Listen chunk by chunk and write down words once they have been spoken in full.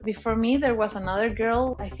Before me, there was another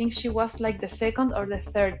girl. I think she was like the second or the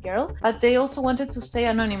third girl, but they also wanted to stay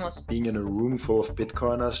anonymous. Being in a room full of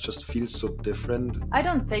Bitcoiners just feels so different. I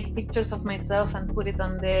don't take pictures of myself and put it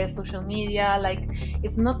on the social media. Like,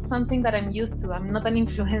 it's not something that I'm used to. I'm not an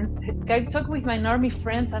influencer. I talk with my normie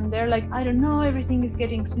friends and they're like, I don't know, everything is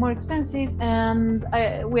getting more expensive and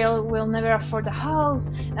we'll never afford a house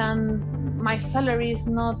and my salary is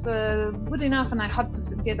not good enough and I have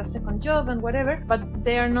to get a second job and whatever, but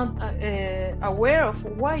they are not aware of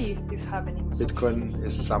why is this happening. Bitcoin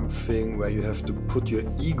is something where you have to put your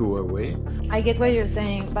ego away. I get what you're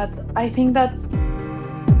saying, but I think that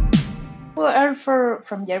you are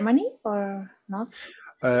from Germany or not?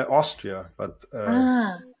 Austria, but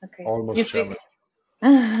Okay. almost You speak.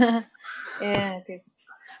 German. Yeah, okay.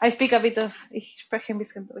 I speak a bit of. Ich spreche ein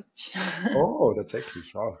bisschen Deutsch. Oh,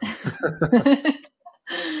 tatsächlich. Wow.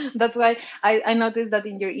 That's why I noticed that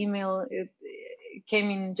in your email it came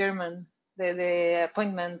in German, the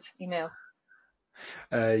appointment email.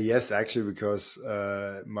 Yes, actually, because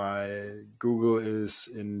my Google is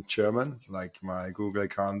in German, like my Google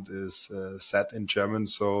account is set in German.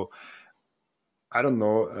 So I don't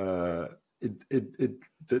know.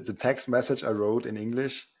 The text message I wrote in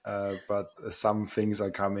English, but some things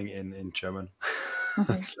are coming in German.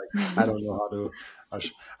 It's like I don't know how to.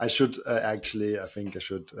 I should actually. I think I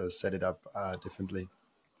should set it up differently.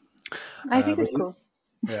 I think But it's cool.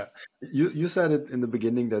 yeah, you said it in the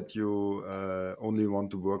beginning that you only want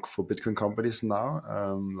to work for Bitcoin companies now.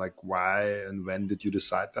 Like why and when did you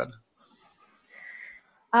decide that?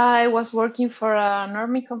 I was working for a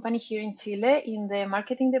normie company here in Chile in the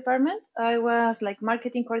marketing department. I was like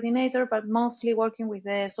marketing coordinator, but mostly working with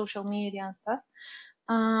the social media and stuff.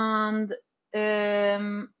 And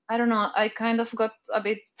I don't know, I kind of got a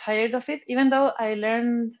bit tired of it, even though I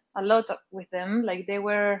learned a lot with them. Like they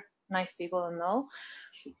were nice people and all.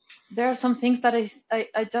 There are some things that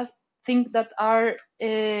I just think that are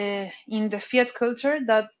in the fiat culture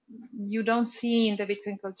that you don't see in the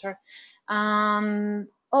Bitcoin culture. And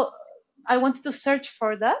I wanted to search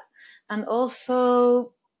for that. And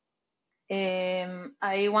also,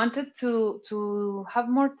 I wanted to have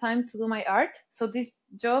more time to do my art. So this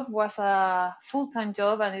job was a full-time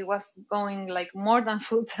job, and it was going like more than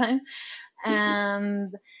full-time.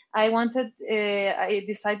 And I wanted, I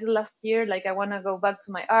decided last year, like I want to go back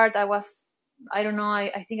to my art. I don't know,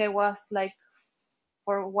 I think I was like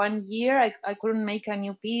for 1 year, I couldn't make a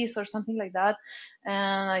new piece or something like that.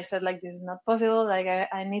 And I said like, this is not possible. Like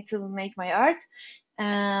I need to make my art.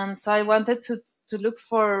 And so I wanted to look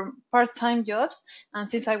for part-time jobs. And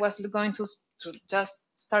since I was going to just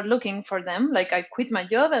start looking for them, like I quit my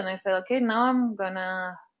job and I said, okay, now I'm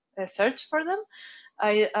gonna search for them.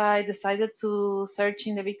 I decided to search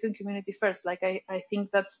in the Bitcoin community first. Like I think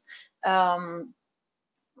that's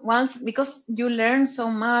once, because you learn so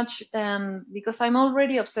much, and because I'm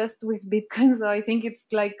already obsessed with Bitcoin, so I think it's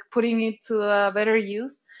like putting it to a better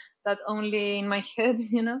use that only in my head,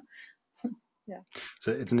 you know. Yeah.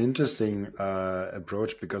 So it's an interesting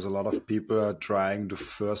approach because a lot of people are trying to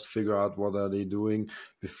first figure out what are they doing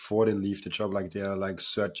before they leave the job. Like they are like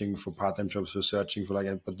searching for part-time jobs or searching for like,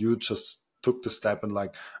 but you just took the step and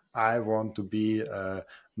like, I want to be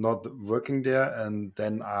not working there, and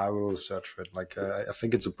then I will search for it. Like I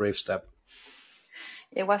think it's a brave step.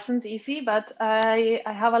 It wasn't easy, but I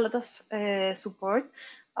have a lot of support.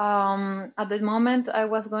 At the moment, I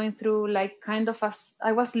was going through like kind of as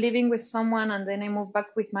I was living with someone, and then I moved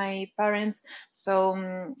back with my parents.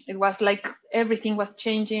 So it was like everything was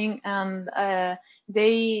changing, and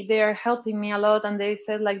they are helping me a lot. And they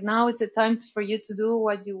said like, now is the time for you to do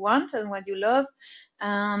what you want and what you love.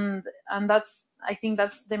 And that's, I think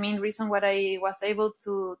that's the main reason why I was able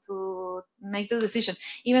to make the decision,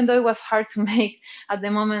 even though it was hard to make at the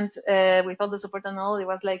moment, with all the support and all. It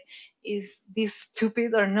was like, is this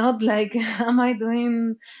stupid or not? Like, am I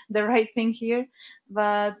doing the right thing here?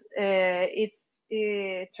 But it's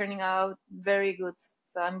turning out very good,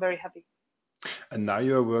 so I'm very happy. And now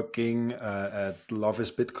you're working at Love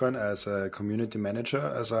is Bitcoin as a community manager,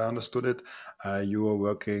 as I understood it. You are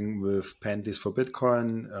working with Panties for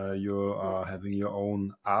Bitcoin. You are having your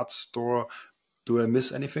own art store. Do I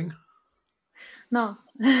miss anything? No.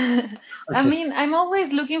 I Okay. mean, I'm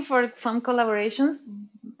always looking for some collaborations,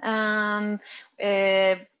 and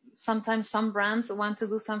sometimes some brands want to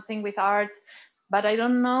do something with art, but I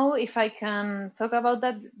don't know if I can talk about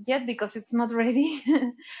that yet because it's not ready.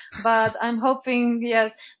 But I'm hoping,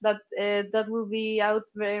 yes, that that will be out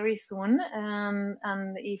very soon.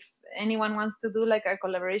 And if anyone wants to do like a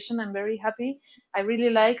collaboration, I'm very happy. I really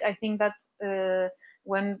like. I think that.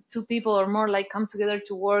 when two people or more like come together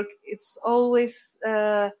to work, it's always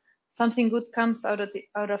something good comes out of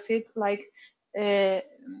it. Like uh,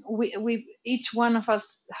 we each one of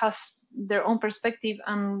us has their own perspective,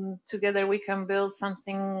 and together we can build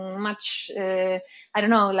something much I don't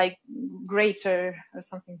know, like greater or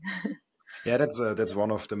something. Yeah, that's one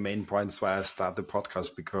of the main points why I start the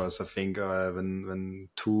podcast, because I think when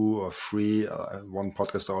two or three, one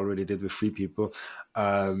podcast I already did with three people,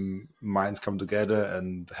 minds come together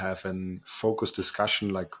and have an focused discussion,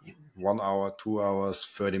 like 1 hour, 2 hours,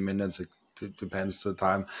 30 minutes. It depends the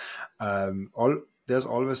time. All There's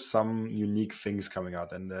always some unique things coming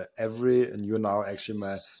out, and and you're now actually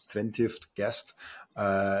my 20th guest,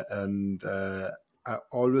 and. I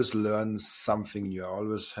always learn something new. I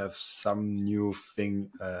always have some new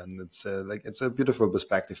thing, and it's a beautiful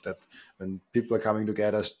perspective that when people are coming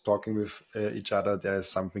together, talking with each other, there's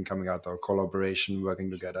something coming out, or collaboration,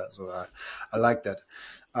 working together. So I like that.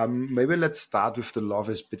 Maybe let's start with the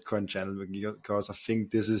Love is Bitcoin channel, because I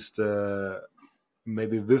think this is the,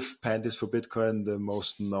 maybe with Panties for Bitcoin, the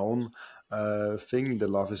most known thing. The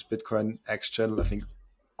Love is Bitcoin X channel. I think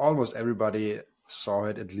almost everybody saw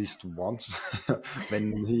it at least once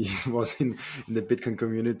when he was in the Bitcoin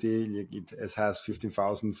community. Like, it has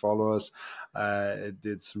 15,000 followers.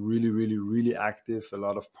 It's really, really, really active. A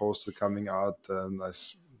lot of posts are coming out.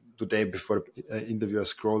 Today before the interview, I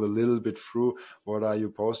scroll a little bit through what are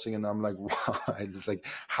you posting, and I'm like, wow, it's like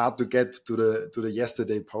hard to get to the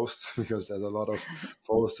yesterday posts because there's a lot of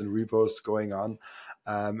posts and reposts going on.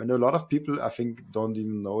 And a lot of people, I think, don't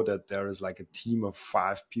even know that there is like a team of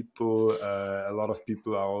 5 people. A lot of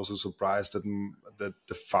people are also surprised that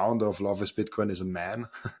the founder of Love is Bitcoin is a man.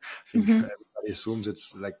 I think Hmm. everybody assumes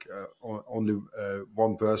it's like only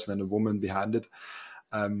one person and a woman behind it.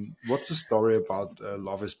 What's the story about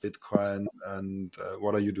Love is Bitcoin, and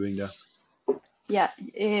what are you doing there? Yeah,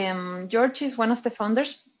 George is one of the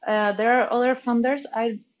founders. There are other founders.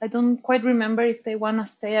 I don't quite remember if they want to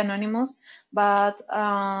stay anonymous, but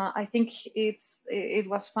I think it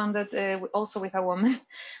was founded also with a woman.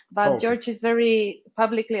 Oh, But okay. George is very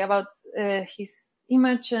publicly about his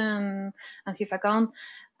image and his account.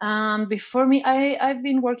 And before me, I've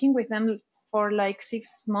been working with them for like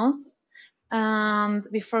 6 months. And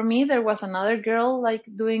before me, there was another girl like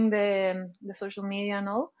doing the social media and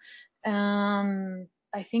all.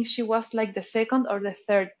 I think she was like the second or the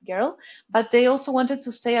third girl, but they also wanted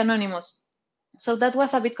to stay anonymous. So that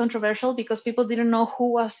was a bit controversial because people didn't know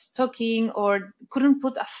who was talking or couldn't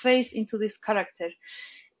put a face into this character.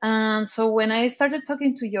 And so when I started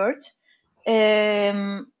talking to George,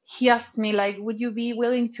 he asked me like, "Would you be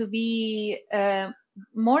willing to be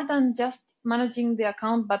more than just managing the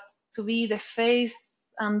account, but to be the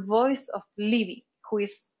face and voice of Livy, who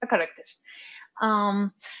is a character?"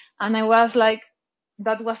 um, and I was like,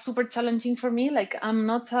 that was super challenging for me. Like I'm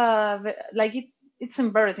not like it's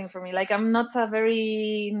embarrassing for me. Like I'm not a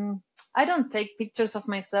very I don't take pictures of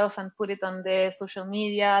myself and put it on the social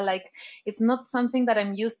media. Like it's not something that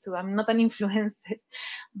I'm used to. I'm not an influencer,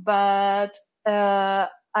 but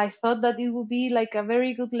I thought that it would be like a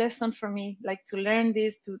very good lesson for me, like to learn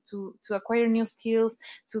this, to acquire new skills,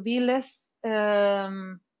 to be less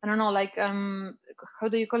I don't know, like how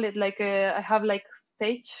do you call it? Like I have like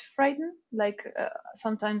stage frightened. Like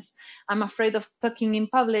sometimes I'm afraid of talking in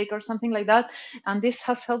public or something like that. And this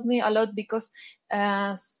has helped me a lot because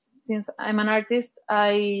since I'm an artist,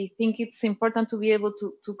 I think it's important to be able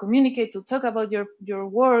to communicate, to talk about your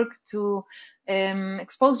work, to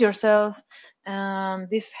expose yourself. And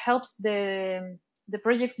this helps the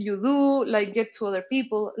projects you do like get to other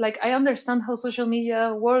people. Like I understand how social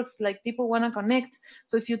media works. Like people want to connect,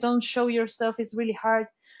 so if you don't show yourself, it's really hard.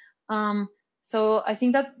 um, so I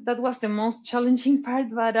think that was the most challenging part,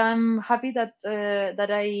 but I'm happy that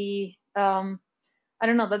I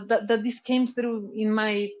don't know, that this came through in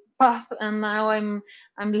my path, and now I'm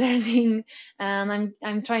learning, and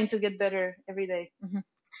I'm trying to get better every day. Mhm.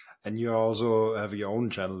 And you also have your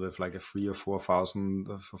own channel with like a 3 or 4 thousand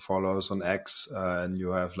followers on X, and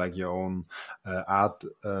you have like your own art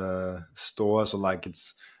store. So like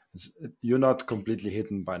it's you're not completely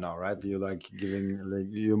hidden by now, right? You're like giving, like,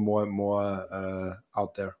 you're more and more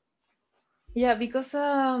out there. Yeah, because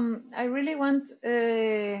I really want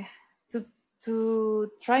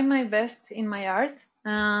to try my best in my art,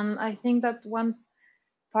 and I think that one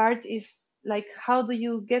part is like how do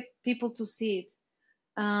you get people to see it.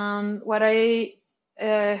 What I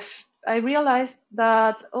realized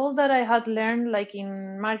that all that I had learned, like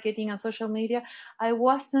in marketing and social media, I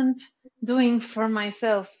wasn't doing for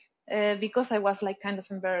myself because I was like kind of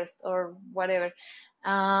embarrassed or whatever.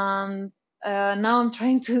 now I'm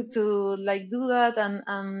trying to like do that,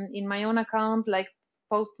 and in my own account like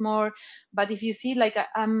post more. But if you see, like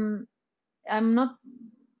I'm not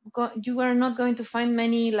you are not going to find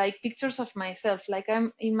many like pictures of myself. Like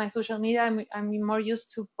I'm in my social media, I'm more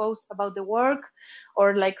used to post about the work,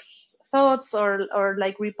 or like thoughts, or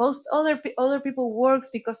like repost other people works,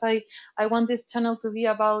 because I want this channel to be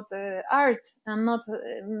about art, and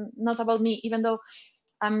not about me, even though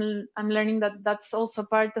I'm learning that that's also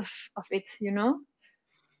part of it, you know.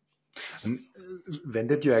 And when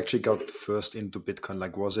did you actually got first into Bitcoin?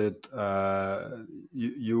 Like, was it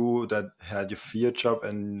you that had your fiat job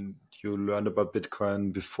and you learned about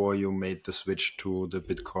Bitcoin before you made the switch to the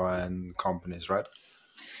Bitcoin companies, right?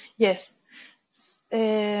 Yes.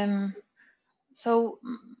 So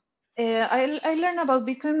I learned about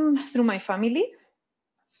Bitcoin through my family.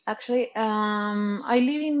 Actually, I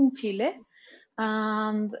live in Chile,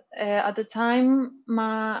 and at the time,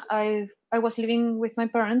 I was living with my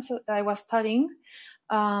parents. I was studying,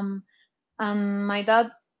 um, and my dad,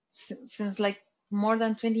 since like more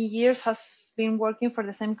than 20 years, has been working for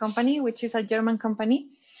the same company, which is a German company.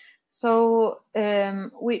 So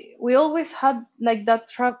we always had like that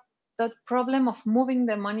problem of moving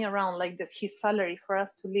the money around, like this his salary for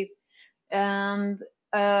us to live. And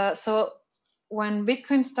so when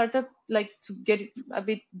Bitcoin started like to get a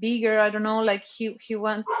bit bigger, I don't know, like he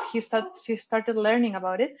started learning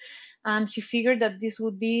about it, and he figured that this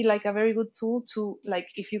would be like a very good tool to, like,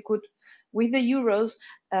 if you could with the euros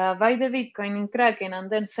buy the Bitcoin in Kraken and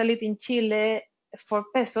then sell it in Chile for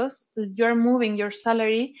pesos, you're moving your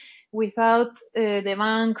salary without the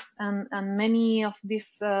banks and many of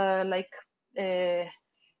these uh,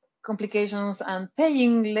 complications, and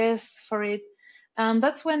paying less for it. And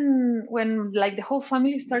that's when like the whole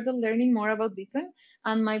family started learning more about Bitcoin.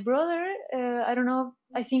 And my brother, I don't know,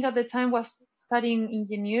 I think at the time was studying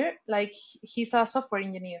engineer, like he's a software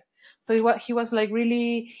engineer. So he was like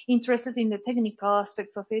really interested in the technical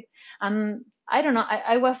aspects of it. And I don't know,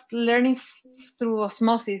 I was learning through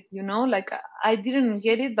osmosis, you know, like I didn't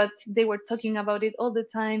get it, but they were talking about it all the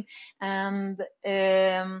time. And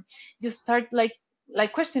you start like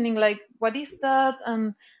questioning, like what is that.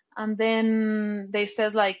 And then they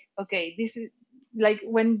said like, okay, this is like,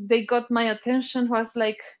 when they got my attention was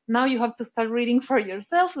like, now you have to start reading for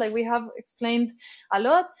yourself, like we have explained a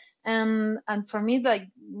lot. And for me, like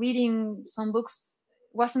reading some books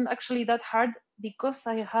wasn't actually that hard, because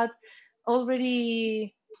I had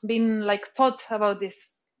already been like taught about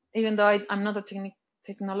this, even though I'm not a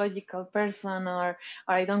technological person, or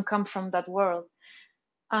I don't come from that world.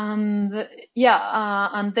 And yeah,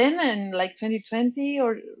 and then in like 2020,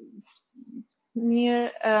 or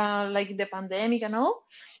near like the pandemic and all,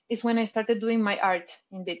 is when I started doing my art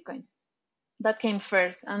in Bitcoin. That came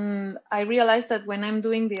first, and I realized that when I'm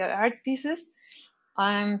doing the art pieces,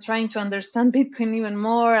 I'm trying to understand Bitcoin even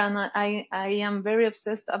more, and I am very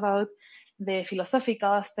obsessed about the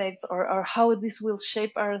philosophical aspects, or how this will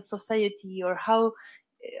shape our society, or how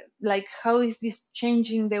like how is this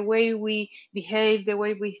changing the way we behave, the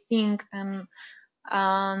way we think. And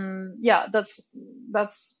yeah, that's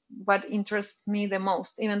what interests me the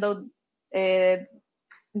most, even though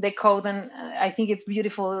the code, and I think it's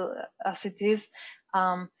beautiful as it is.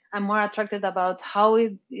 I'm more attracted about how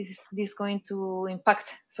it is this going to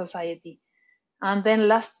impact society. And then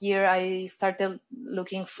last year I started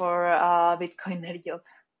looking for a Bitcoiner job.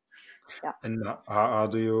 Yeah. And how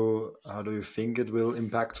do you think it will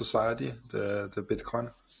impact society, the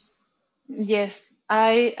Bitcoin? Yes,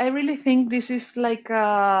 I really think this is like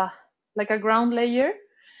a ground layer.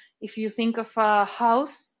 If you think of a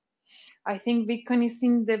house, I think Bitcoin is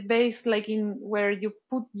in the base, like in where you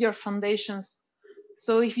put your foundations.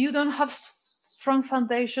 So if you don't have strong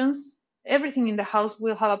foundations, everything in the house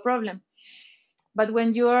will have a problem. But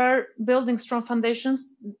when you are building strong foundations,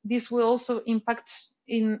 this will also impact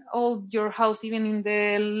in all your house, even in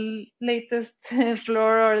the latest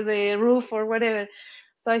floor or the roof or whatever.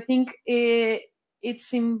 So I think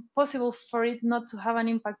it's impossible for it not to have an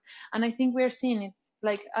impact. And I think we're seeing it.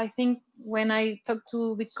 Like, I think when I talk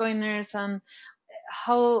to Bitcoiners, and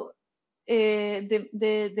how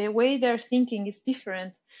the way they're thinking is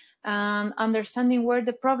different, and understanding where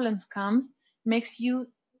the problems comes makes you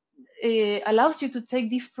allows you to take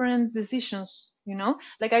different decisions, you know.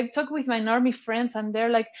 Like, I talk with my normie friends, and they're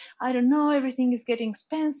like, I don't know, everything is getting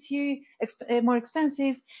more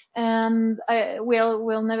expensive, and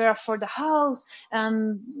we'll never afford a house,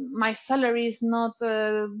 and my salary is not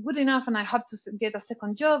good enough, and I have to get a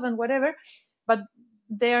second job and whatever. But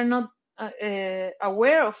they are not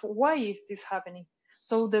aware of why is this happening.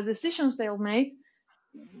 So the decisions they'll make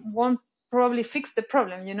won't probably fix the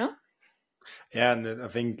problem, you know. Yeah, and then I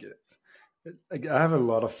think like, I have a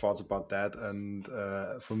lot of thoughts about that, and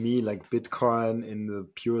for me, like Bitcoin in the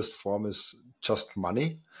purest form is just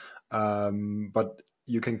money, but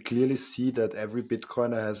you can clearly see that every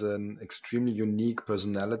Bitcoiner has an extremely unique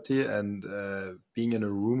personality, and being in a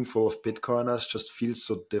room full of Bitcoiners just feels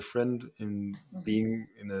so different in Mhm. being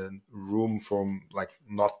in a room from like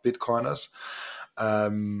not Bitcoiners,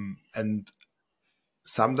 and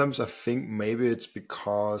sometimes I think maybe it's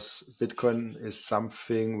because Bitcoin is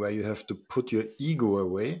something where you have to put your ego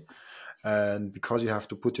away. And because you have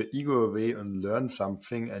to put your ego away and learn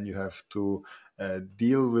something, and you have to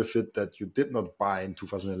deal with it that you did not buy in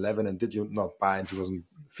 2011 and did you not buy in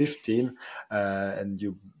 2015, and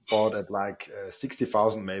you bought at like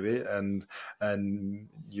 60,000 maybe, and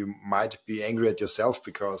you might be angry at yourself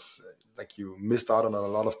because like you missed out on a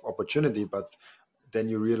lot of opportunity, but then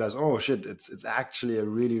you realize, oh shit, it's actually a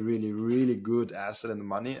really, really, really good asset and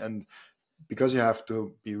money. And because you have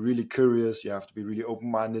to be really curious, you have to be really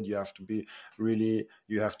open-minded, you have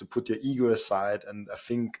to put your ego aside. And I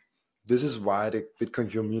think this is why the Bitcoin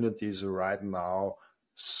community is right now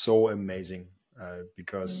so amazing,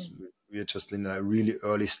 because Mm. we're just in a really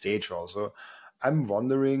early stage. Also, I'm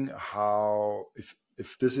wondering how,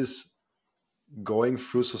 if this is going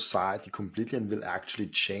through society completely and will actually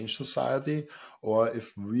change society, or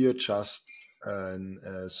if we are just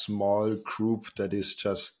a small group that is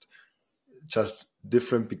just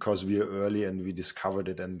different because we are early and we discovered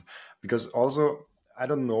it. And because also I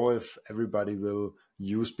don't know if everybody will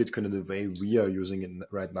use Bitcoin in the way we are using it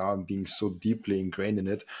right now and being so deeply ingrained in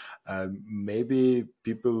it. Maybe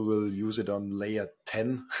people will use it on layer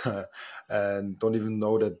 10 and don't even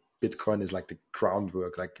know that Bitcoin is like the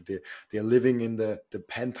groundwork, like they're living in the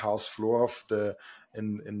penthouse floor of the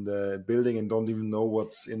in the building and don't even know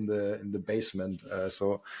what's in the basement.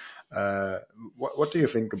 Uh, what do you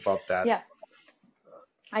think about that? Yeah,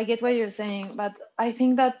 I get what you're saying, but I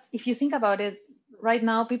think that if you think about it, right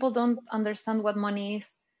now people don't understand what money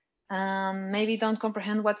is and maybe don't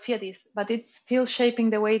comprehend what fiat is, but it's still shaping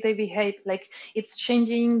the way they behave. Like it's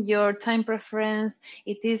changing your time preference.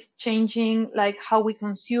 It is changing like how we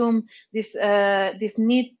consume. This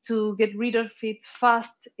need to get rid of it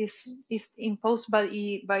fast is imposed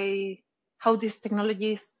by how this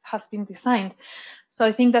technology has been designed. So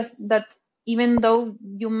I think that even though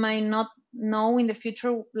you might not know in the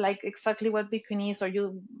future like exactly what Bitcoin is, or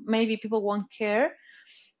you maybe people won't care,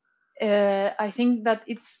 I think that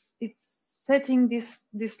it's setting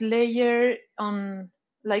this layer on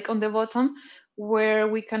like on the bottom where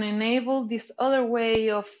we can enable this other way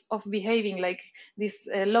of behaving, like this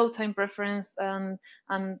low time preference, and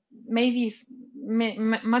maybe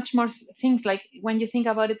much more things. Like when you think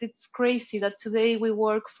about it, it's crazy that today we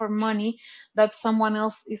work for money that someone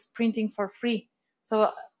else is printing for free. So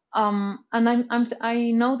and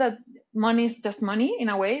I know that money is just money in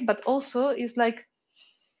a way, but also it's like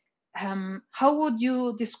how would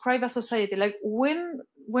you describe a society? Like when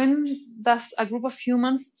does a group of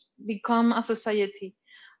humans become a society?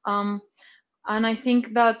 Um, and I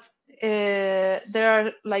think that there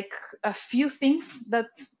are like a few things that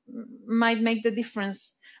might make the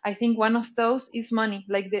difference. I think one of those is money,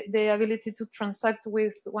 like the ability to transact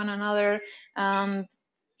with one another and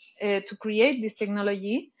to create this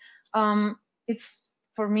technology. It's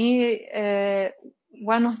for me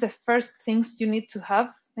one of the first things you need to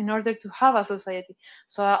have in order to have a society.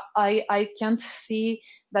 So I can't see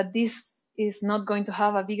that this is not going to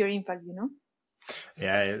have a bigger impact, you know?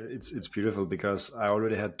 Yeah, it's beautiful because I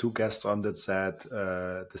already had two guests on that said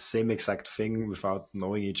the same exact thing without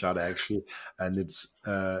knowing each other actually, and it's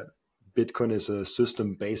Bitcoin is a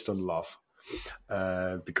system based on love.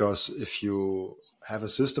 Because if you have a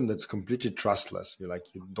system that's completely trustless, you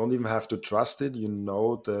don't even have to trust it. You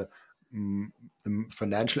know mm, the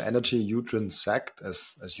financial energy you transact,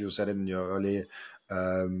 as you said in your early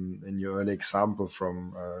example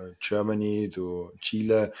from Germany to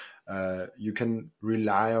Chile, you can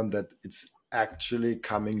rely on that. It's actually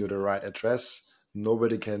coming to the right address.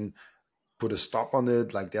 Nobody can put a stop on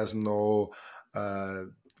it. Like there's no uh,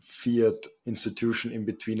 fiat institution in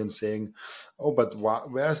between and saying, "Oh, but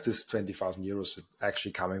where is this 20,000 euros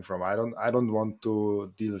actually coming from? I don't want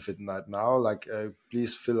to deal with it right now. Like,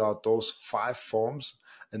 please fill out those 5 forms."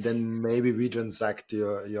 And then maybe we transact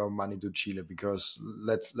your money to Chile because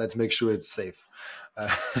let's make sure it's safe. Uh,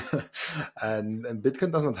 and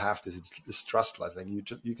Bitcoin doesn't have this. It's trustless. Like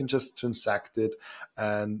you can just transact it.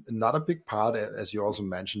 And another big part, as you also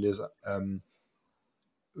mentioned, is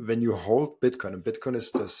when you hold Bitcoin, and Bitcoin is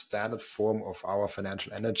the standard form of our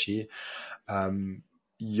financial energy, um,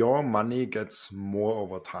 your money gets more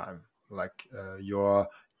over time. Like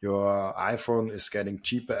your iPhone is getting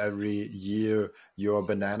cheaper every year, your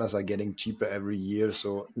bananas are getting cheaper every year.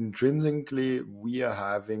 So intrinsically, we are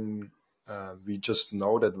having, we just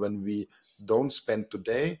know that when we don't spend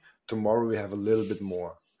today, tomorrow we have a little bit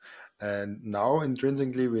more. And now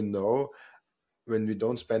intrinsically, we know when we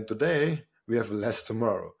don't spend today, we have less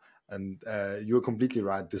tomorrow. And you're completely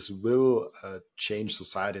right. This will change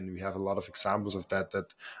society, and we have a lot of examples of that.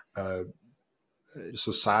 That uh,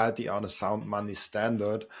 society on a sound money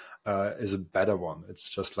standard is a better one. It's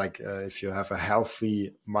just like if you have a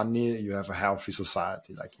healthy money, you have a healthy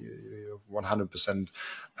society. Like you're 100%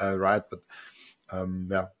 right. But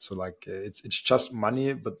yeah, so like it's just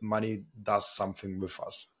money, but money does something with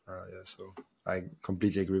us. Yeah, so I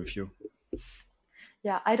completely agree with you.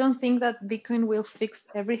 Yeah, I don't think that Bitcoin will fix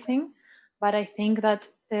everything, but I think that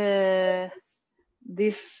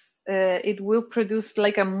this it will produce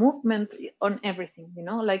like a movement on everything, you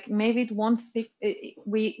know, like maybe it won't fix.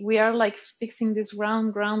 We are like fixing this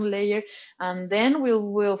ground layer, and then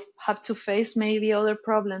we'll have to face maybe other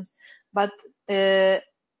problems. But uh,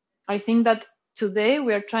 I think that today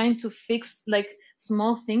we are trying to fix like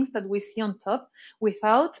small things that we see on top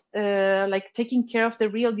without like taking care of the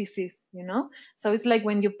real disease, you know? So it's like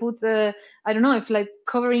when you put, I don't know, if like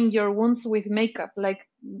covering your wounds with makeup, like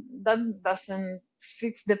that doesn't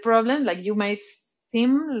fix the problem. Like you may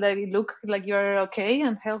seem like look like you're okay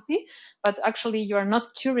and healthy, but actually you are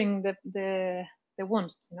not curing the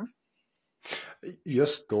wound, you know? Your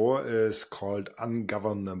store is called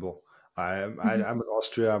Ungovernable. I'm in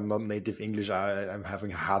Austria. I'm not native English. I'm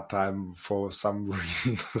having a hard time for some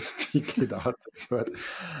reason to speak it out, but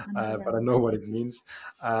I know what it means.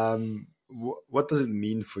 What does it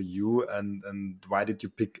mean for you, and why did you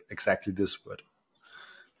pick exactly this word?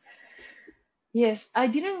 Yes, I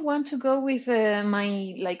didn't want to go with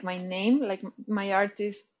my like my name, like my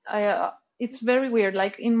artist. It's very weird.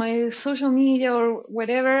 Like in my social media or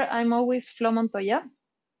whatever, I'm always Flo Montoya,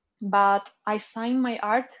 but I sign my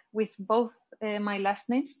art with both my last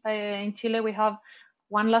names. In Chile, we have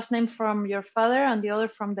one last name from your father and the other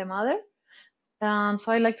from the mother, and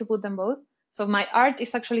so I like to put them both. So my art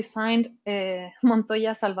is actually signed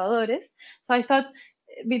Montoya Salvadores. So I thought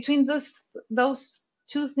between those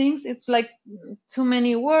two things, it's like too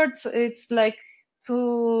many words. It's like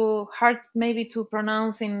too hard maybe to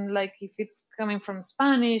pronounce in like if it's coming from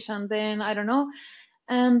Spanish, and then I don't know.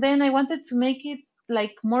 And then I wanted to make it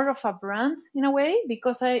like more of a brand in a way,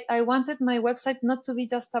 because I wanted my website not to be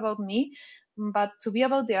just about me, but to be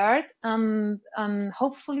about the art, and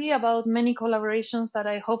hopefully about many collaborations that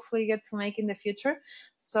I hopefully get to make in the future.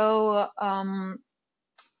 So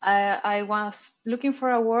I was looking for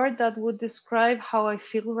a word that would describe how I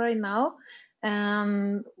feel right now.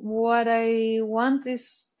 And what I want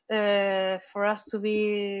is for us to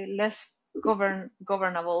be less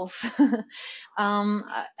governables.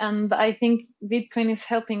 And I think Bitcoin is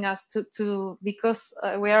helping us to because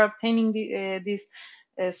we are obtaining this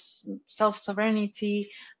self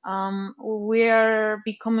sovereignty. We are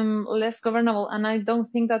becoming less governable, and I don't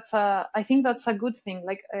think that's a. I think that's a good thing.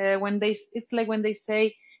 Like when it's like when they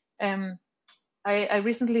say um, I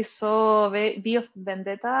recently saw V of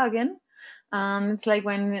Vendetta again, and it's like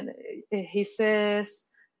when he says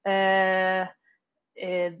the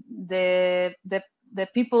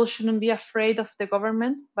people shouldn't be afraid of the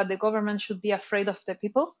government, but the government should be afraid of the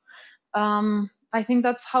people. I think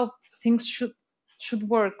that's how things should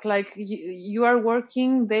work. Like you are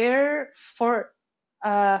working there for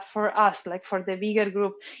us, like for the bigger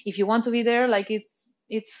group. If you want to be there, like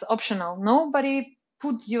it's optional. Nobody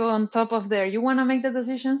put you on top of there. You want to make the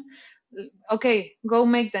decisions, okay, go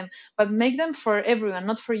make them, but make them for everyone,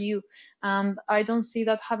 not for you. And I don't see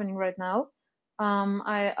that happening right now.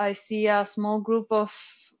 I see a small group of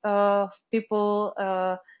people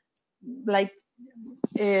like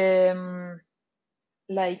um,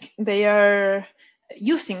 like they are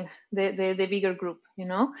using the bigger group, you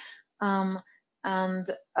know. um, and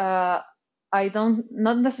I don't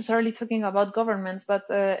not necessarily talking about governments, but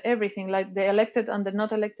everything, like the elected and the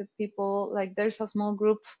not elected people. Like there's a small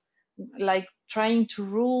group like trying to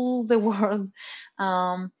rule the world.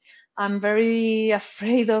 um, I'm very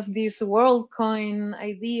afraid of these world coin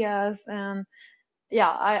ideas. And yeah,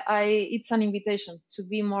 I it's an invitation to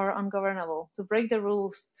be more ungovernable, to break the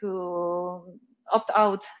rules, to opt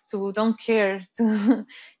out, to don't care, to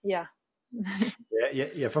yeah.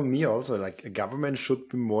 Yeah. For me also, like a government should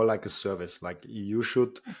be more like a service. Like you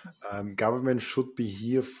should, government should be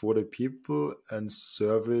here for the people and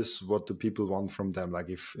service what the people want from them. Like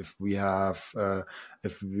if we have,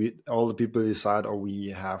 if we all the people decide, or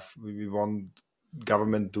we want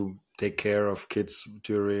government to take care of kids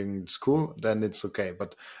during school, then it's okay.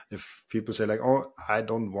 But if people say like, oh, I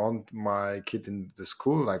don't want my kid in the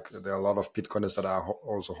school, like there are a lot of Bitcoiners that are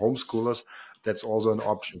also homeschoolers, that's also an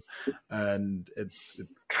option. And it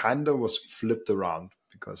kind of was flipped around,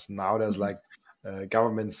 because now there's like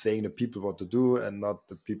government saying the people what to do, and not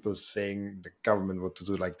the people saying the government what to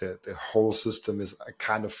do. Like the whole system is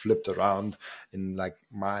kind of flipped around. In like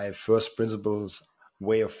my first principles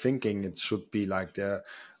way of thinking, it should be like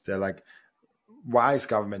they're like, why is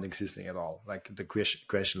government existing at all? Like the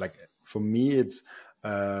question, like for me, it's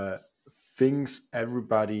uh things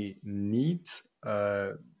everybody needs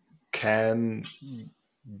can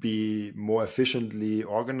be more efficiently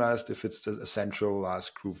organized if it's a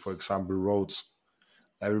centralized group. For example, roads.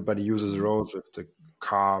 Everybody uses roads with the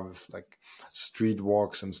car, with like street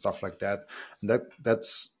walks and stuff like that. And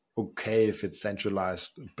that's okay if it's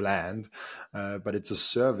centralized, planned, but it's a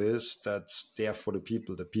service that's there for the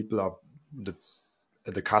people. The people are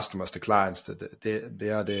the customers, the clients. They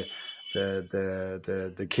are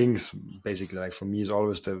the kings, basically. Like for me, is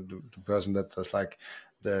always the person that does like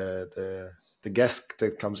the guest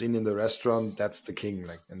that comes in the restaurant. That's the king.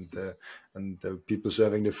 Like, and the people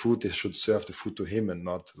serving the food, they should serve the food to him, and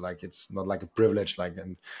not like, it's not like a privilege. Like,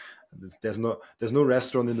 and there's no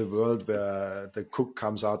restaurant in the world where the cook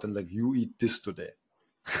comes out and like, you eat this today.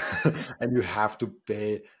 And you have to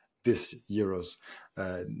pay this euros.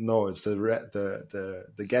 No, it's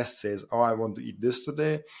the guest says, "Oh, I want to eat this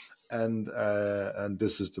today," and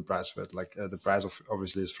this is the price for it. Like the price of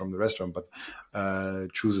obviously is from the restaurant, but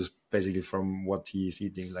chooses basically from what he is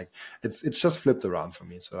eating. Like it's just flipped around for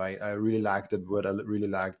me. So I really like that word. I really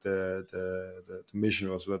like the mission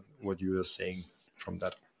was what you were saying from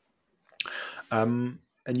that.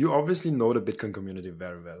 And you obviously know the Bitcoin community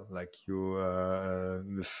very well. Like you,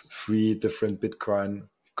 with three different Bitcoin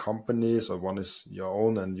companies, or one is your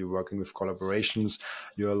own, and you're working with collaborations.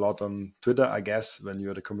 You're a lot on Twitter, I guess, when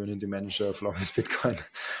you're the community manager of Love is Bitcoin.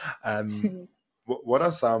 Um, what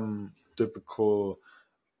are some typical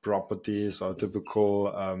properties or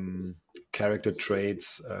typical character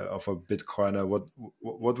traits of a Bitcoiner?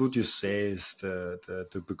 What would you say is the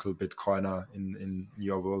typical Bitcoiner in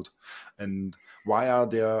your world, and why are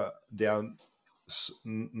there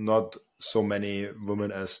not so many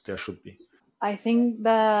women as there should be? I think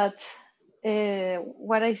that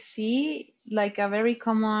what I see, like a very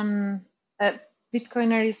common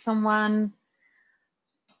Bitcoiner, is someone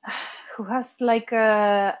who has like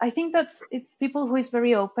I think that's it's people who is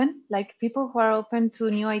very open, like people who are open to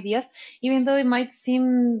new ideas, even though it might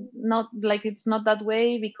seem not like it's not that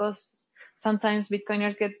way, because sometimes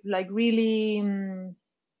Bitcoiners get like really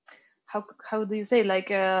how do you say,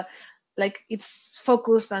 like it's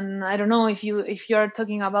focused, and I don't know, if you're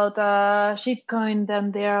talking about a shitcoin,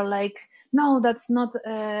 then they're like, no, that's not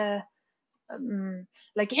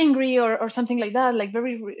like angry, or something like that, like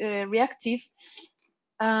very reactive.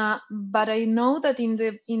 But I know that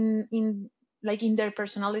in like in their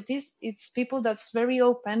personalities, it's people that's very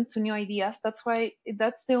open to new ideas. That's why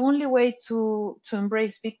that's the only way to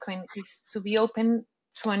embrace Bitcoin, is to be open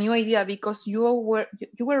to a new idea, because you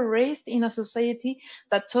were raised in a society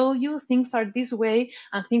that told you things are this way,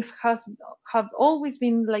 and things have always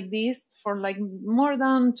been like this for like more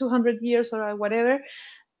than 200 years or whatever.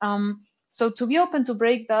 So to be open to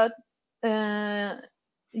break that,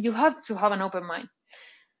 you have to have an open mind.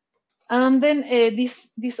 And then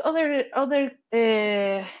this other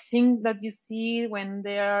thing that you see when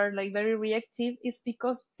they are like very reactive is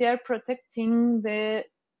because they are protecting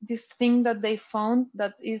this thing that they found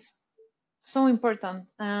that is so important.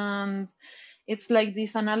 And it's like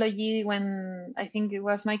this analogy, when I think it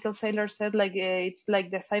was Michael Saylor said, like it's like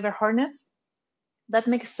the cyber hornets. That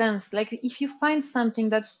makes sense. Like if you find something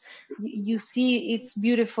that's you see it's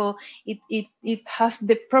beautiful, it has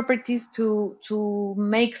the properties to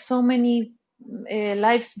make so many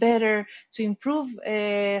lives better, to improve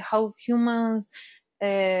how humans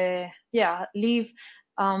live.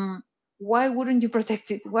 um why wouldn't you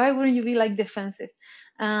protect it? Why wouldn't you be like defensive?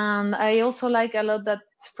 And I also like a lot that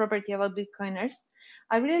property about Bitcoiners.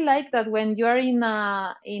 I really like that when you are in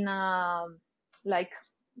a like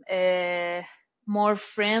uh, more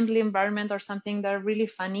friendly environment or something, that are really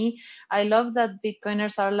funny. I love that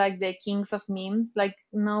Bitcoiners are like the kings of memes. Like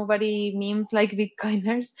nobody memes like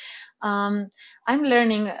Bitcoiners. Um, I'm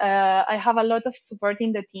learning. I have a lot of support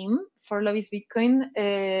in the team for Love is Bitcoin,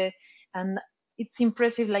 and it's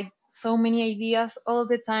impressive. Like so many ideas all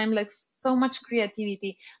the time, like so much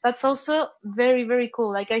creativity. That's also very very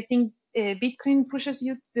cool. Like I think Bitcoin pushes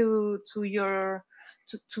you to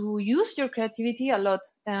use your creativity a lot.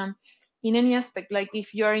 in any aspect. Like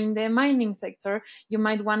if you're in the mining sector, you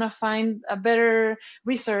might want to find a better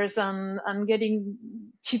resource and getting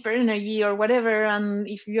cheaper energy or whatever. And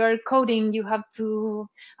if you're coding, you have to,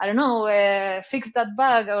 I don't know, fix that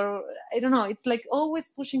bug, or I don't know. It's like always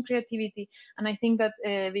pushing creativity. And I think that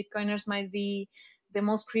Bitcoiners might be the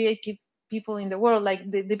most creative people in the world, like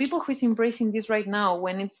the people who is embracing this right now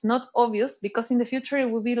when it's not obvious, because in the future it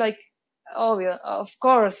will be like, oh yeah, of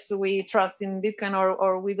course we trust in Bitcoin,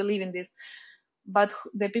 or we believe in this. But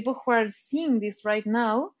the people who are seeing this right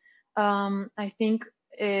now, I think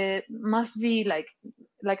it must be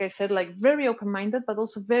like I said, like very open-minded, but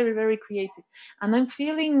also very, very creative. And I'm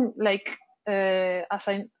feeling like, as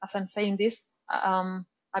I'm saying this, a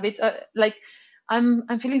bit like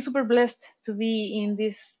I'm feeling super blessed to be in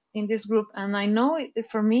this group. And I know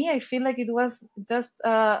for me, I feel like it was just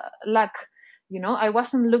luck. I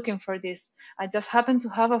wasn't looking for this. I just happened to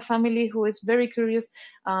have a family who is very curious.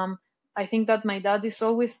 I think that my dad is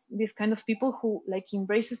always this kind of people who like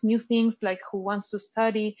embraces new things, like who wants to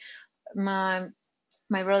study. My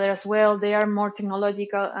my brother as well, they are more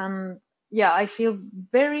technological. And yeah, I feel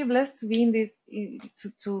very blessed to be in this,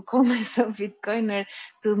 to call myself Bitcoiner,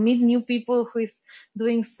 to meet new people who is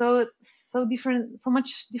doing so different, so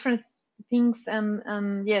much different things.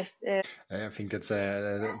 And yes. I think that's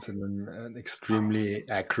an extremely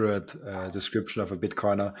accurate description of a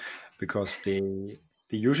Bitcoiner, because they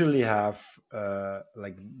usually have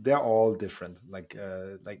like they're all different. Like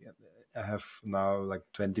I have now like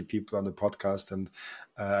 20 people on the podcast, and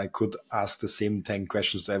I could ask the same 10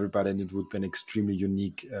 questions to everybody, and it would be an extremely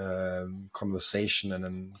unique conversation,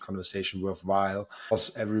 and a conversation worthwhile. Of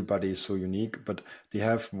course, everybody is so unique, but they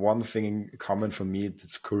have one thing in common for me.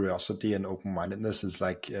 It's curiosity and open-mindedness. It's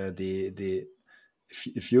like the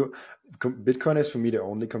if you Bitcoin is for me the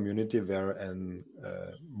only community where an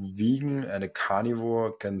vegan and a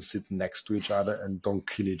carnivore can sit next to each other and don't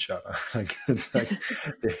kill each other. Like it's like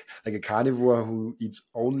a carnivore who eats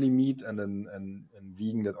only meat, and then and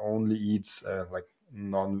vegan that only eats like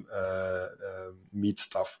non meat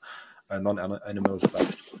stuff, non animal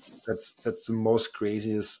stuff. That's the most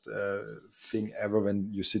craziest thing ever, when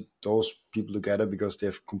you sit those people together, because they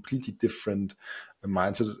have completely different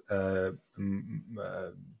mindsets,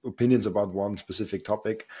 opinions about one specific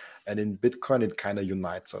topic. And in Bitcoin, it kind of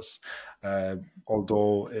unites us,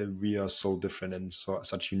 although we are so different and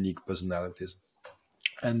such unique personalities.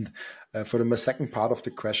 And for the second part of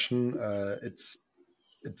the question, it's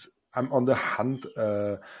I'm on the hunt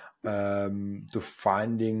to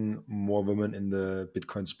finding more women in the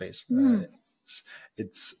Bitcoin space. Mm,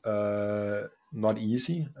 It's not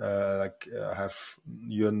easy. I have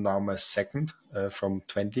You're now my second from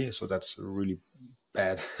 20, so that's really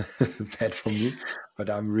bad bad for me. But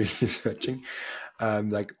I'm really searching.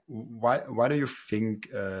 Like, why do you think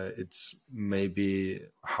it's maybe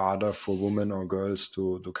harder for women or girls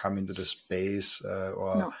to come into the space,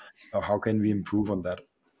 no, or how can we improve on that?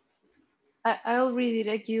 I'll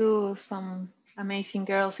redirect you some amazing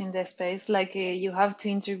girls in the space. Like you have to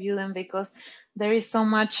interview them, because there is so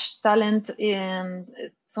much talent, and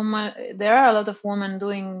so much. There are a lot of women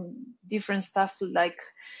doing different stuff, like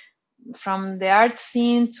from the art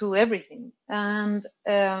scene to everything. And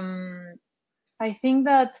I think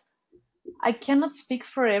that I cannot speak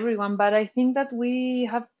for everyone, but I think that we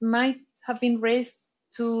might have been raised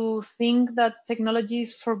to think that technology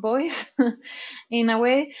is for boys in a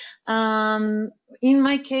way. In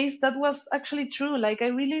my case, that was actually true. Like I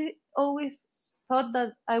really always thought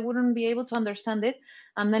that I wouldn't be able to understand it,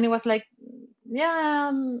 and then it was like,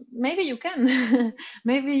 yeah, maybe you can.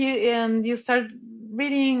 Maybe you start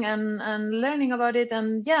reading and learning about it,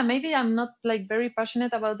 and yeah, maybe I'm not like very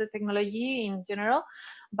passionate about the technology in general,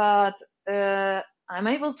 but I'm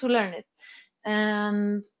able to learn it.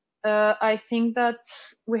 And I think that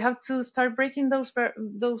we have to start breaking those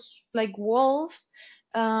like walls,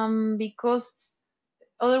 because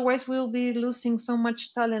otherwise we'll be losing so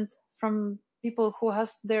much talent from people who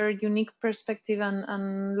has their unique perspective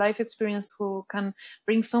and life experience, who can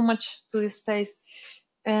bring so much to this space.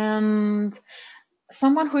 And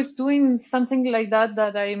someone who is doing something like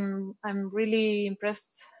that I'm really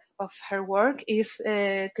impressed of her work is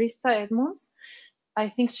Krista Edmonds. I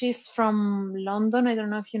think she's from London. I don't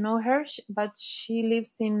know if you know her, but she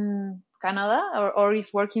lives in Canada, or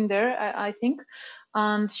is working there, I think.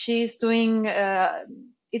 And she's doing,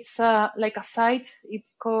 it's like a site,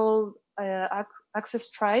 it's called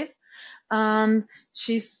Access Tribe. And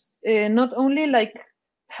she's not only like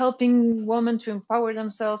helping women to empower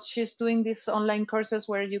themselves, she's doing these online courses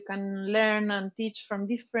where you can learn and teach from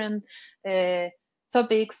different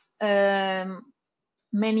topics.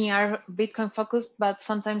 Many are Bitcoin focused, but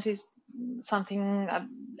sometimes it's something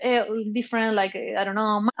different, like I don't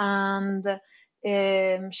know,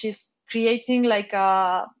 and she's creating like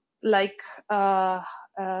a,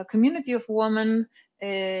 a community of women,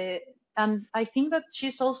 and I think that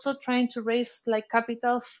she's also trying to raise like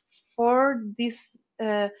capital for this.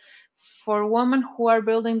 For women who are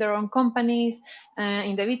building their own companies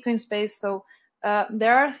in the Bitcoin space. So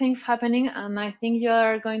there are things happening, and I think you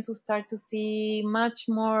are going to start to see much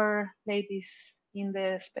more ladies in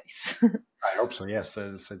the space. I hope so. Yes,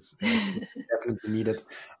 it's definitely needed.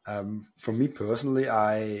 For me personally,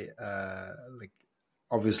 I like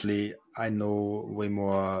obviously I know way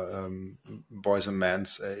more boys and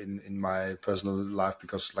men's in my personal life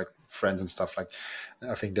because like friends and stuff. Like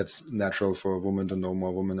I think that's natural for a woman to know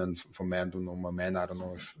more women and for men to know more men. I don't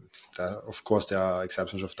know if it's that. Of course, there are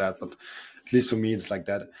exceptions of that, but at least for me, it's like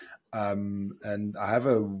that. And I have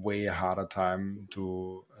a way harder time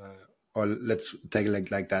to. Or let's take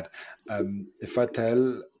it like that. If I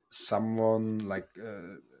tell someone like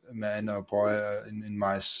a man or boy in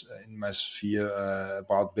my sphere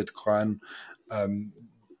about Bitcoin, um,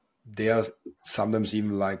 they are sometimes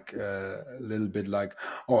even like a little bit like,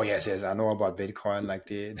 oh yes, I know about Bitcoin. Like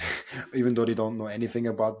they, even though they don't know anything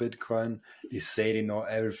about Bitcoin, they say they know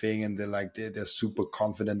everything, and they're super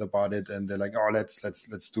confident about it, and they're like, oh let's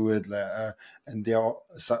do it. And there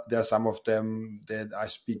are some of them that I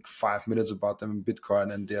speak 5 minutes about them in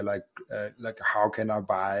Bitcoin, and they're like how can I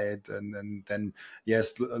buy it? And then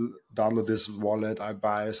yes, download this wallet, I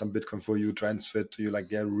buy some Bitcoin for you, transfer it to you. Like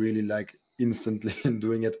they're really like instantly in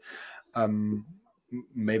doing it.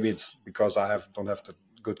 Maybe it's because don't have the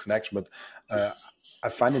good connection, but I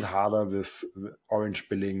find it harder with orange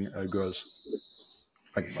billing girls.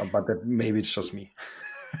 Like, but that maybe it's just me.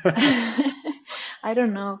 I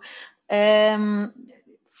don't know. Um,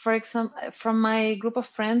 for example, from my group of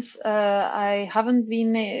friends, I haven't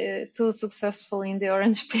been too successful in the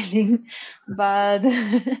orange peeling, but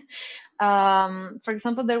for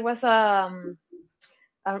example, there was a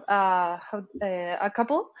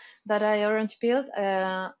couple that I orange peeled,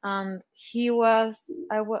 and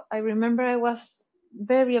I remember I was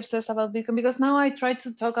very obsessed about Bitcoin because now I try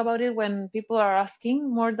to talk about it when people are asking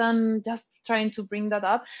more than just trying to bring that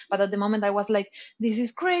up. But at the moment, I was like, "This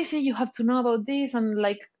is crazy! You have to know about this," and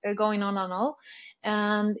like going on and all.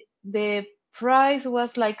 And the price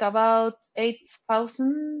was like about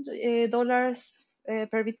 $8,000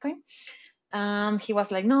 per Bitcoin, and he was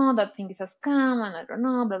like, no, that thing is a scam, and I don't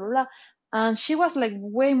know, blah blah blah. And she was like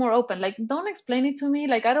way more open, like, don't explain it to me,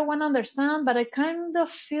 like I don't want to understand, but I kind of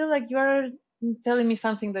feel like you're telling me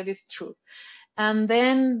something that is true. And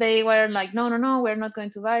then they were like, no, no, no, we're not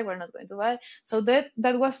going to buy, we're not going to buy. So that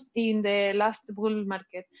was in the last bull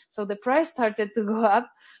market, so the price started to go up.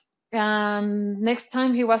 And next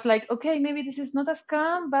time he was like, okay, maybe this is not a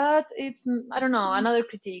scam, but it's, I don't know, another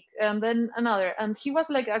critique, and then another, and he was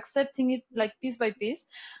like accepting it like piece by piece.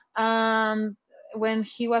 And when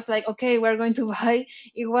he was like, okay, we're going to buy,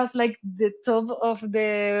 it was like the top of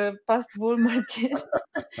the past bull market.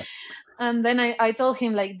 And then I told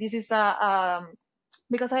him like, this is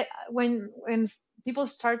because I when people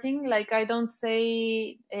starting, like I don't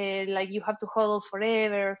say like you have to hodl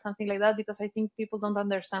forever or something like that, because I think people don't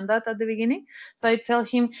understand that at the beginning. So I tell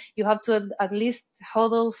him you have to at least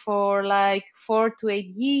hodl for like 4 to 8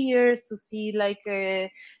 years to see like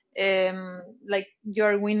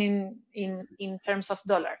you're winning in terms of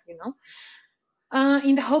dollar,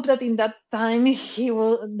 in the hope that in that time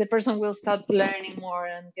the person will start learning more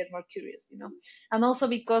and get more curious, and also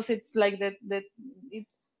because it's like it,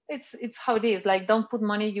 it's how it is, like don't put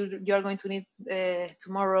money you're going to need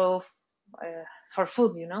tomorrow for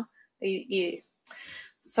food,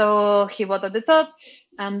 so he bought at the top,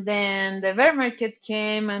 and then the bear market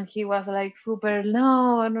came, and he was like super,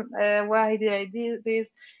 no, why did I do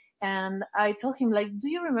this? And I told him like, do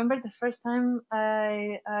you remember the first time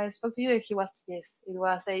I spoke to you? He was, yes, it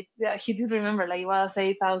was eight. Yeah, he did remember, like it was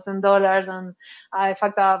 $8,000, and I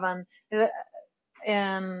fucked up, and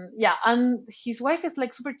yeah, and his wife is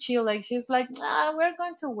like super chill, like she's like, we're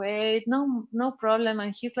going to wait, no problem.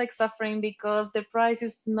 And he's like suffering because the price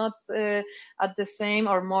is not at the same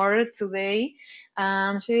or more today,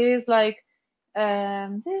 and she's like,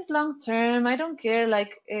 this is long term, I don't care,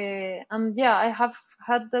 like and yeah, I have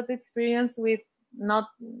had that experience with not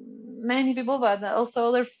many people, but also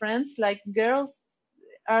other friends, like girls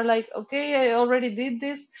are like, okay, I already did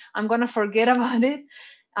this, I'm gonna forget about it,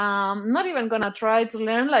 not even gonna try to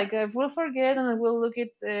learn, like I will forget and I will look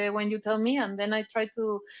it when you tell me. And then I try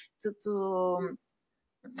to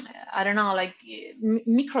I don't know, like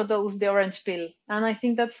microdose the orange pill, and I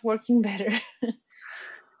think that's working better.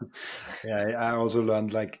 Yeah, I also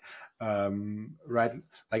learned like right,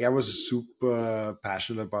 like I was super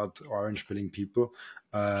passionate about orange pilling people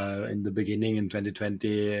in the beginning in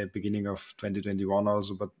 2020, beginning of 2021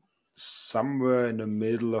 also, but somewhere in the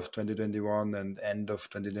middle of 2021 and end of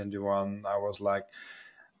 2021, I was like,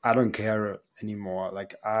 I don't care anymore.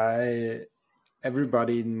 Like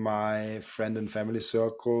everybody in my friend and family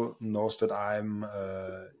circle knows that I'm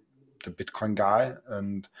the Bitcoin guy,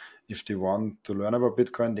 and if they want to learn about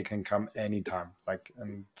Bitcoin, they can come anytime. Like,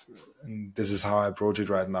 and this is how I approach it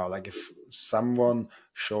right now. Like, if someone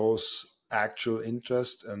shows actual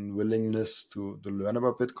interest and willingness to learn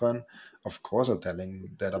about Bitcoin, of course, I'm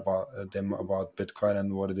telling that about them about Bitcoin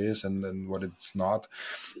and what it is and what it's not.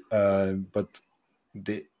 But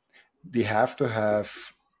they they have to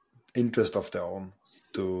have interest of their own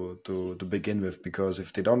to begin with, because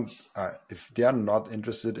if they are not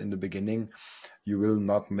interested in the beginning, you will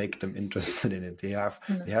not make them interested in it. No.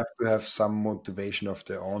 They have to have some motivation of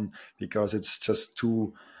their own, because it's just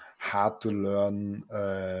too hard to learn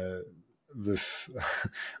with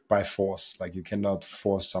by force. Like, you cannot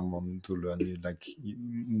force someone to learn.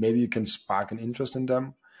 Maybe you can spark an interest in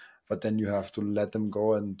them, but then you have to let them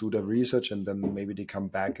go and do the research, and then maybe they come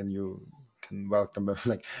back and you can welcome them.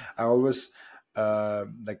 Like, I always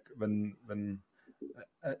like when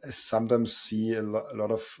I sometimes see a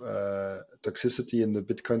lot of toxicity in the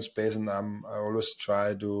Bitcoin space, and I always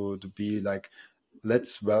try to be like,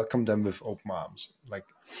 let's welcome them with open arms.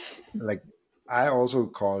 Like I also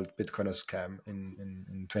called Bitcoin a scam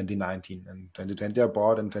in 2019 and 2020. I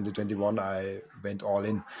bought, in 2021 I went all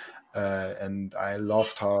in, and I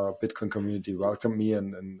loved how Bitcoin community welcomed me,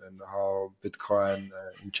 and how Bitcoin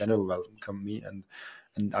in general welcomed me, and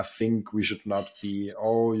I think we should not be,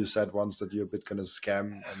 oh, you said once that your Bitcoin is a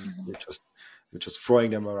scam and we're just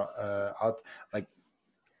throwing them out. Like,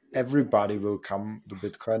 everybody will come to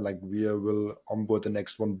Bitcoin. Like, we will onboard the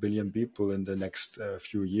next 1 billion people in the next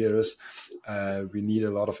few years. We need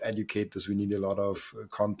a lot of educators. We need a lot of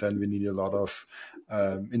content. We need a lot of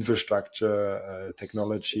infrastructure,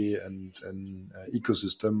 technology, and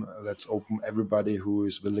ecosystem. Let's open everybody who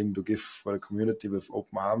is willing to give for the community with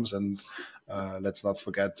open arms. And let's not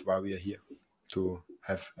forget why we are here, to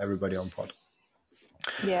have everybody on board.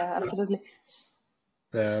 Yeah, absolutely.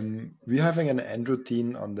 We're having an end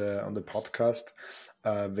routine on the podcast,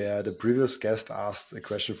 where the previous guest asked a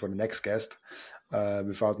question for the next guest,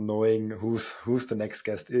 without knowing who's the next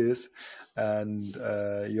guest is, and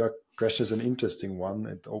your question is an interesting one.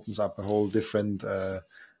 It opens up a whole different uh,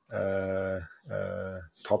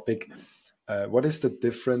 topic. What is the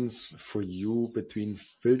difference for you between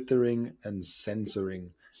filtering and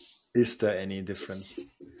censoring? Is there any difference?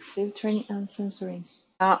 Filtering and censoring.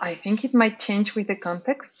 I think it might change with the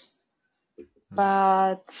context, Hmm.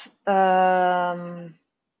 but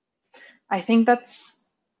I think that's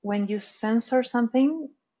when you censor something,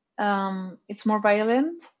 it's more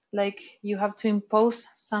violent. Like, you have to impose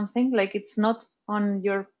something. Like, it's not on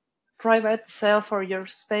your private self or your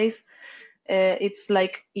space. It's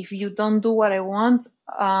like, if you don't do what I want,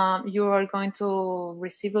 you are going to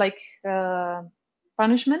receive like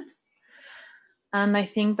punishment. And I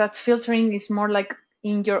think that filtering is more like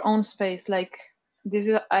in your own space. Like, this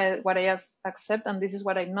is what I accept, and this is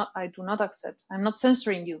what I do not accept. I'm not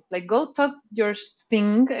censoring you. Like, go talk your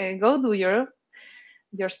thing, go do your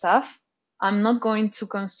stuff. I'm not going to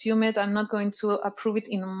consume it. I'm not going to approve it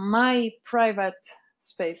in my private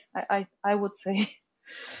space. I would say.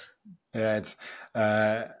 Yeah, it's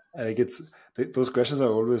like those questions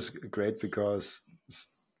are always great, because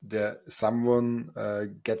someone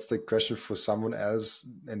gets the question for someone else,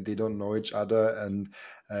 and they don't know each other, and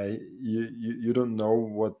you don't know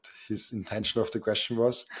what his intention of the question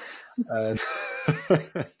was, and,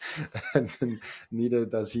 and then neither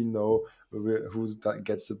does he know who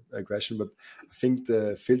gets a question. But I think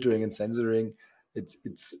the filtering and censoring,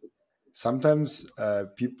 it's sometimes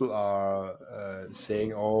people are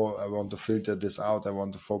saying, oh, I want to filter this out, I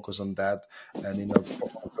want to focus on that, and on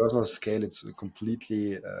a personal scale, it's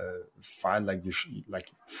completely fine. Like,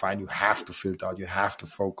 like, fine, you have to filter out, you have to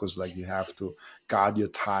focus, like, you have to guard your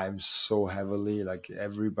time so heavily. Like,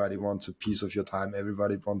 everybody wants a piece of your time,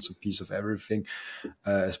 everybody wants a piece of everything,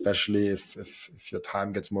 especially if your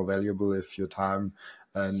time gets more valuable, if your time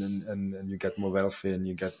and you get more wealthy, and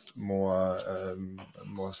you get more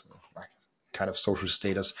like kind of social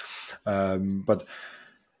status. But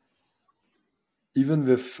even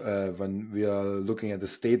with when we are looking at the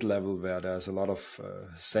state level where there's a lot of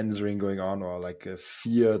censoring going on, or like a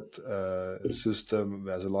fiat system,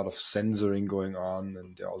 there's a lot of censoring going on,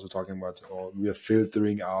 and they're also talking about, oh, we are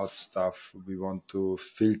filtering out stuff, we want to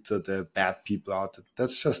filter the bad people out.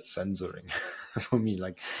 That's just censoring for me.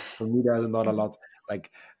 Like, for me, there's not a lot.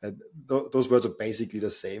 Like, those words are basically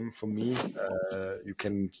the same for me. You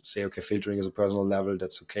can say, okay, filtering is a personal level,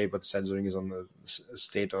 that's okay, but censoring is on the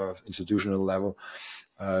state or institutional level.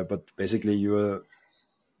 But basically, you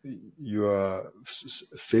are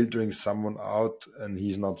filtering someone out, and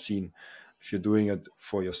he's not seen. If you're doing it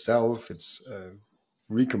for yourself, it's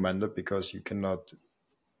recommended because you cannot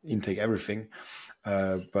intake everything.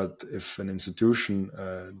 But if an institution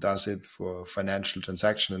does it for financial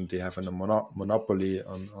transaction and they have a monopoly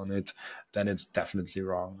on it, then it's definitely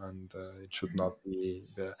wrong, and it should not be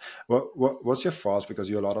there. What's your thoughts? Because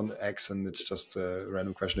you're a lot on X, and it's just a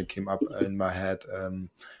random question that came up in my head.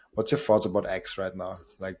 What's your thoughts about X right now?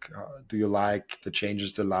 Like, do you like the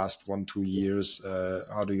changes the last 1 2 years?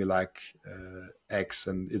 How do you like X?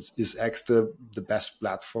 And is X the best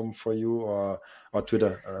platform for you, or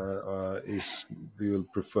Twitter, or is do you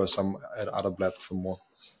prefer some other platform more?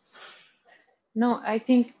 No, I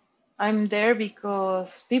think I'm there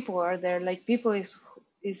because people are there. Like people is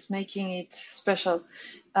making it special.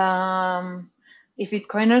 Um, if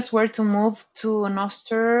Bitcoiners were to move to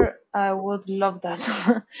Nostr, I would love that.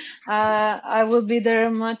 I would be there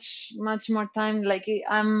much more time. Like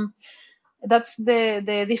I'm. That's the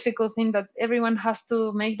difficult thing, that everyone has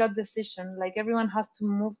to make that decision. Like everyone has to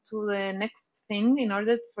move to the next thing in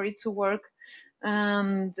order for it to work.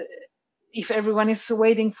 And if everyone is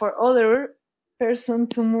waiting for other person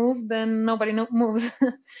to move, then nobody moves.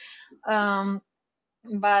 um,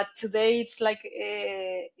 but today it's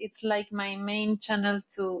like my main channel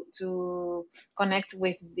to connect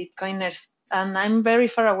with Bitcoiners, and I'm very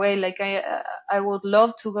far away. Like I would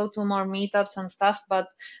love to go to more meetups and stuff, but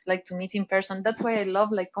like to meet in person. That's why I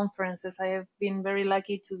love like conferences. I have been very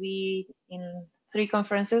lucky to be in 3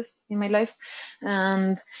 conferences in my life,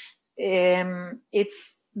 and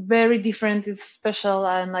it's very different, it's special,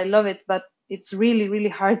 and I love it, but it's really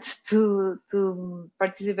hard to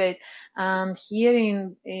participate. And here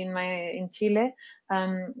in Chile,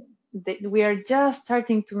 um, we are just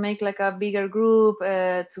starting to make like a bigger group,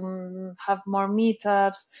 to have more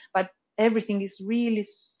meetups, but everything is really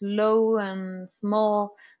slow and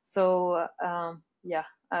small. So yeah,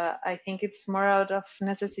 I think it's more out of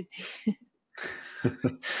necessity.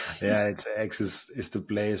 Yeah, it's X is the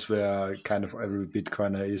place where kind of every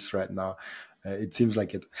Bitcoiner is right now. It seems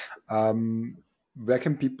like it. Where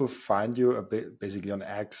can people find you? A bit, basically on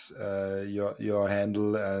X, your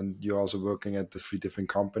handle, and you're also working at the 3 different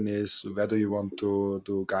companies. Where do you want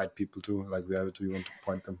to guide people to? Like, where do you want to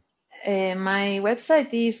point them? My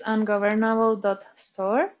website is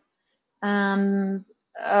ungovernable.store, and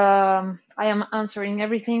I am answering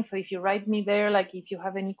everything. So if you write me there, like if you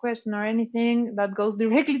have any question or anything, that goes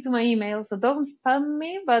directly to my email. So don't spam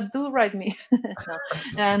me, but do write me. No,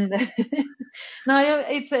 and no,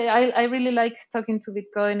 I really like talking to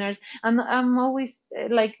Bitcoiners, and I'm always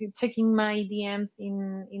like checking my DMs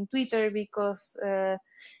in Twitter, because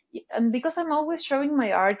and because I'm always showing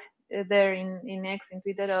my art there in X, in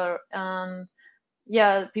Twitter, or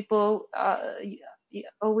yeah, people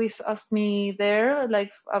always ask me there,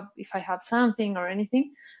 like if I have something or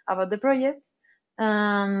anything about the projects.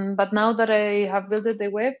 But now that I have built the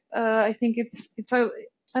web, I think it's a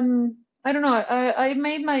I don't know. I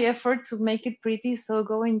made my effort to make it pretty, so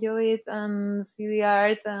go enjoy it and see the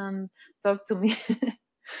art and talk to me.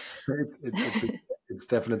 It's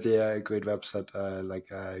definitely a great website.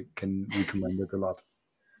 Like, I can recommend it a lot.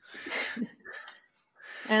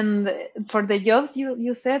 And for the jobs,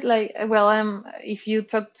 you said, like, well, if you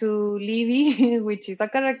talk to Livy, which is a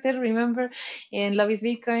character, remember, in Love is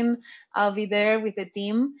Bitcoin, I'll be there with the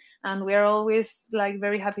team, and we're always like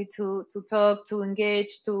very happy to talk, to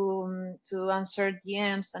engage, to answer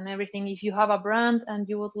DMs and everything. If you have a brand and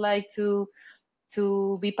you would like to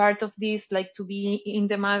be part of this, like to be in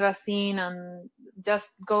the magazine, and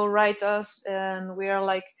just go write us, and we are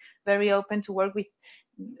like very open to work with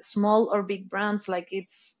small or big brands. Like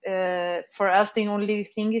it's for us, the only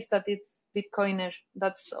thing is that it's Bitcoiner.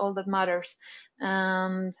 That's all that matters.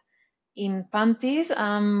 And in panties,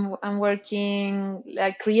 I'm working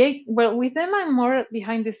like create, well, with them I'm more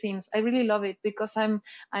behind the scenes. I really love it because I'm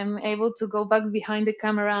able to go back behind the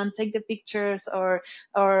camera and take the pictures, or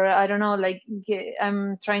I don't know, like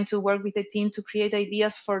I'm trying to work with the team to create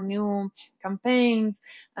ideas for new campaigns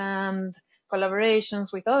and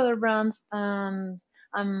collaborations with other brands. And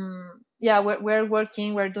yeah, we're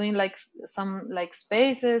working, we're doing like some like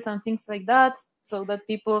spaces and things like that, so that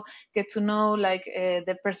people get to know like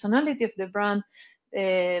the personality of the brand.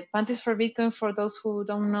 Panties for Bitcoin, for those who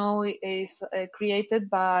don't know, is created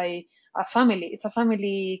by a family. It's a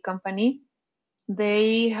family company.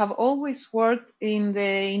 They have always worked in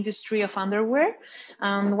the industry of underwear,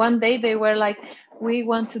 and one day they were like, we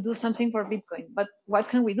want to do something for Bitcoin, but what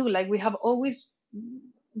can we do? Like, we have always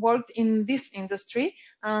worked in this industry.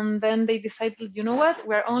 And then they decided, you know what,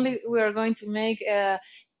 we are going to make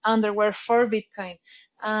underwear for Bitcoin.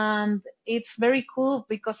 And it's very cool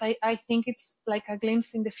because I think it's like a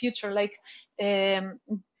glimpse in the future. Like, um,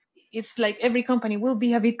 it's like every company will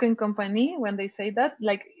be a Bitcoin company when they say that.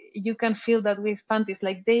 Like, you can feel that with panties.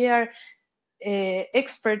 Like, they are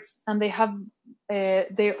experts, and they have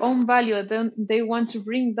their own value. Then they want to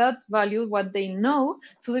bring that value, what they know,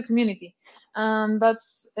 to the community. And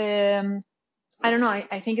that's I don't know.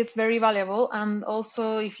 I think it's very valuable. And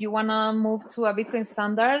also, if you wanna move to a Bitcoin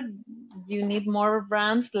standard, you need more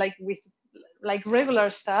brands like with like regular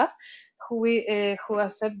stuff who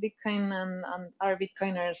accept Bitcoin and are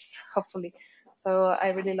Bitcoiners, hopefully. So I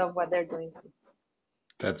really love what they're doing too.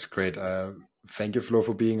 That's great. Thank you, Flo,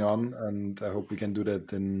 for being on, and I hope we can do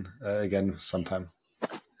that in again sometime.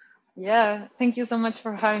 Yeah, thank you so much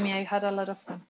for having me. I had a lot of fun.